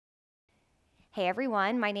Hey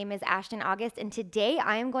everyone, my name is Ashton August, and today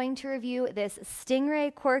I am going to review this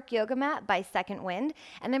Stingray Cork Yoga Mat by Second Wind,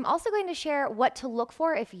 and I'm also going to share what to look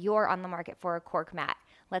for if you're on the market for a cork mat.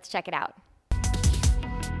 Let's check it out.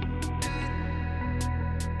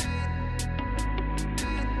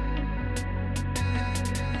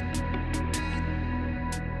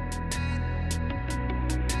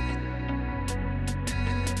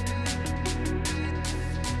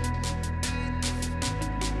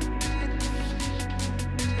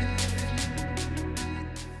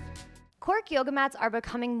 Cork yoga mats are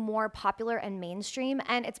becoming more popular and mainstream,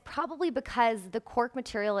 and it's probably because the cork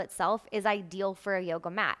material itself is ideal for a yoga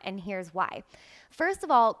mat, and here's why. First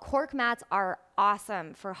of all, cork mats are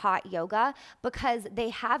awesome for hot yoga because they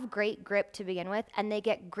have great grip to begin with, and they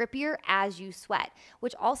get grippier as you sweat,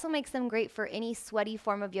 which also makes them great for any sweaty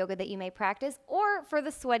form of yoga that you may practice or for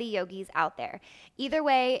the sweaty yogis out there. Either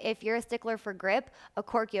way, if you're a stickler for grip, a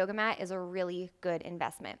cork yoga mat is a really good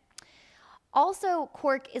investment. Also,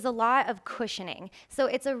 cork is a lot of cushioning, so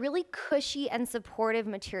it's a really cushy and supportive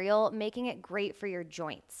material, making it great for your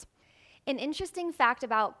joints. An interesting fact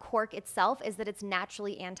about cork itself is that it's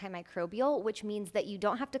naturally antimicrobial, which means that you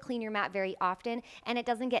don't have to clean your mat very often and it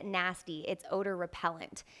doesn't get nasty. It's odor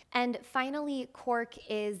repellent. And finally, cork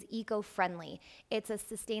is eco-friendly. It's a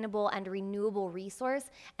sustainable and renewable resource,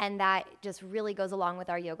 and that just really goes along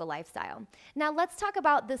with our yoga lifestyle. Now let's talk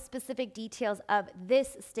about the specific details of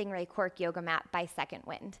this Stingray Cork Yoga Mat by Second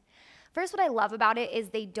Wind. First, what I love about it is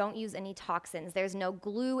they don't use any toxins. There's no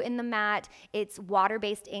glue in the mat. It's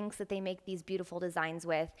water-based inks that they make these beautiful designs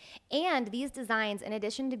with. And these designs, in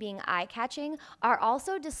addition to being eye-catching, are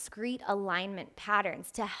also discrete alignment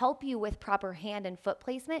patterns to help you with proper hand and foot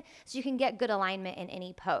placement so you can get good alignment in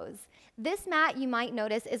any pose. This mat, you might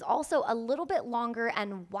notice, is also a little bit longer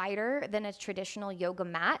and wider than a traditional yoga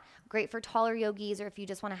mat. Great for taller yogis or if you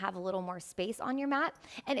just want to have a little more space on your mat.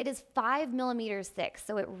 And it is 5 millimeters thick,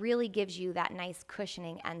 so it really gives you that nice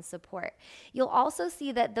cushioning and support. You'll also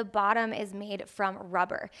see that the bottom is made from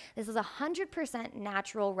rubber. This is 100%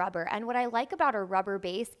 natural rubber, and what I like about a rubber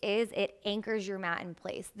base is it anchors your mat in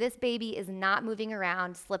place. This baby is not moving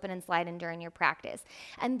around, slipping and sliding during your practice.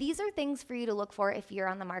 And these are things for you to look for if you're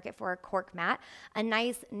on the market for a cork mat. A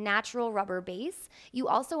nice natural rubber base. You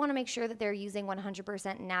also want to make sure that they're using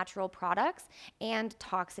 100% natural products and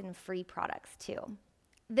toxin-free products too.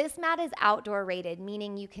 This mat is outdoor rated,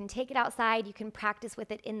 meaning you can take it outside, you can practice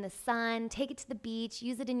with it in the sun, take it to the beach,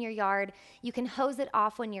 use it in your yard, you can hose it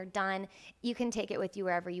off when you're done, you can take it with you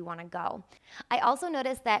wherever you want to go. I also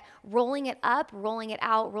noticed that rolling it up, rolling it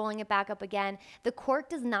out, rolling it back up again, the cork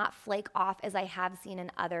does not flake off as I have seen in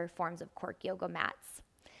other forms of cork yoga mats.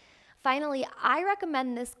 Finally, I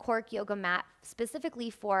recommend this cork yoga mat specifically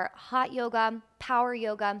for hot yoga, power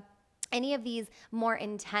yoga, any of these more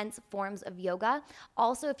intense forms of yoga.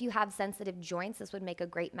 Also, if you have sensitive joints, this would make a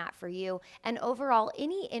great mat for you. And overall,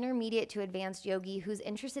 any intermediate to advanced yogi who's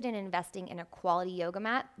interested in investing in a quality yoga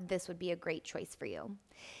mat, this would be a great choice for you.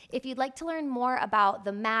 If you'd like to learn more about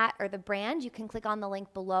the mat or the brand, you can click on the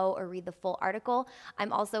link below or read the full article.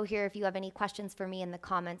 I'm also here if you have any questions for me in the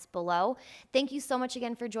comments below. Thank you so much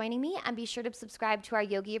again for joining me, and be sure to subscribe to our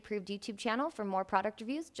YogiApproved YouTube channel for more product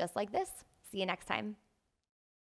reviews just like this. See you next time.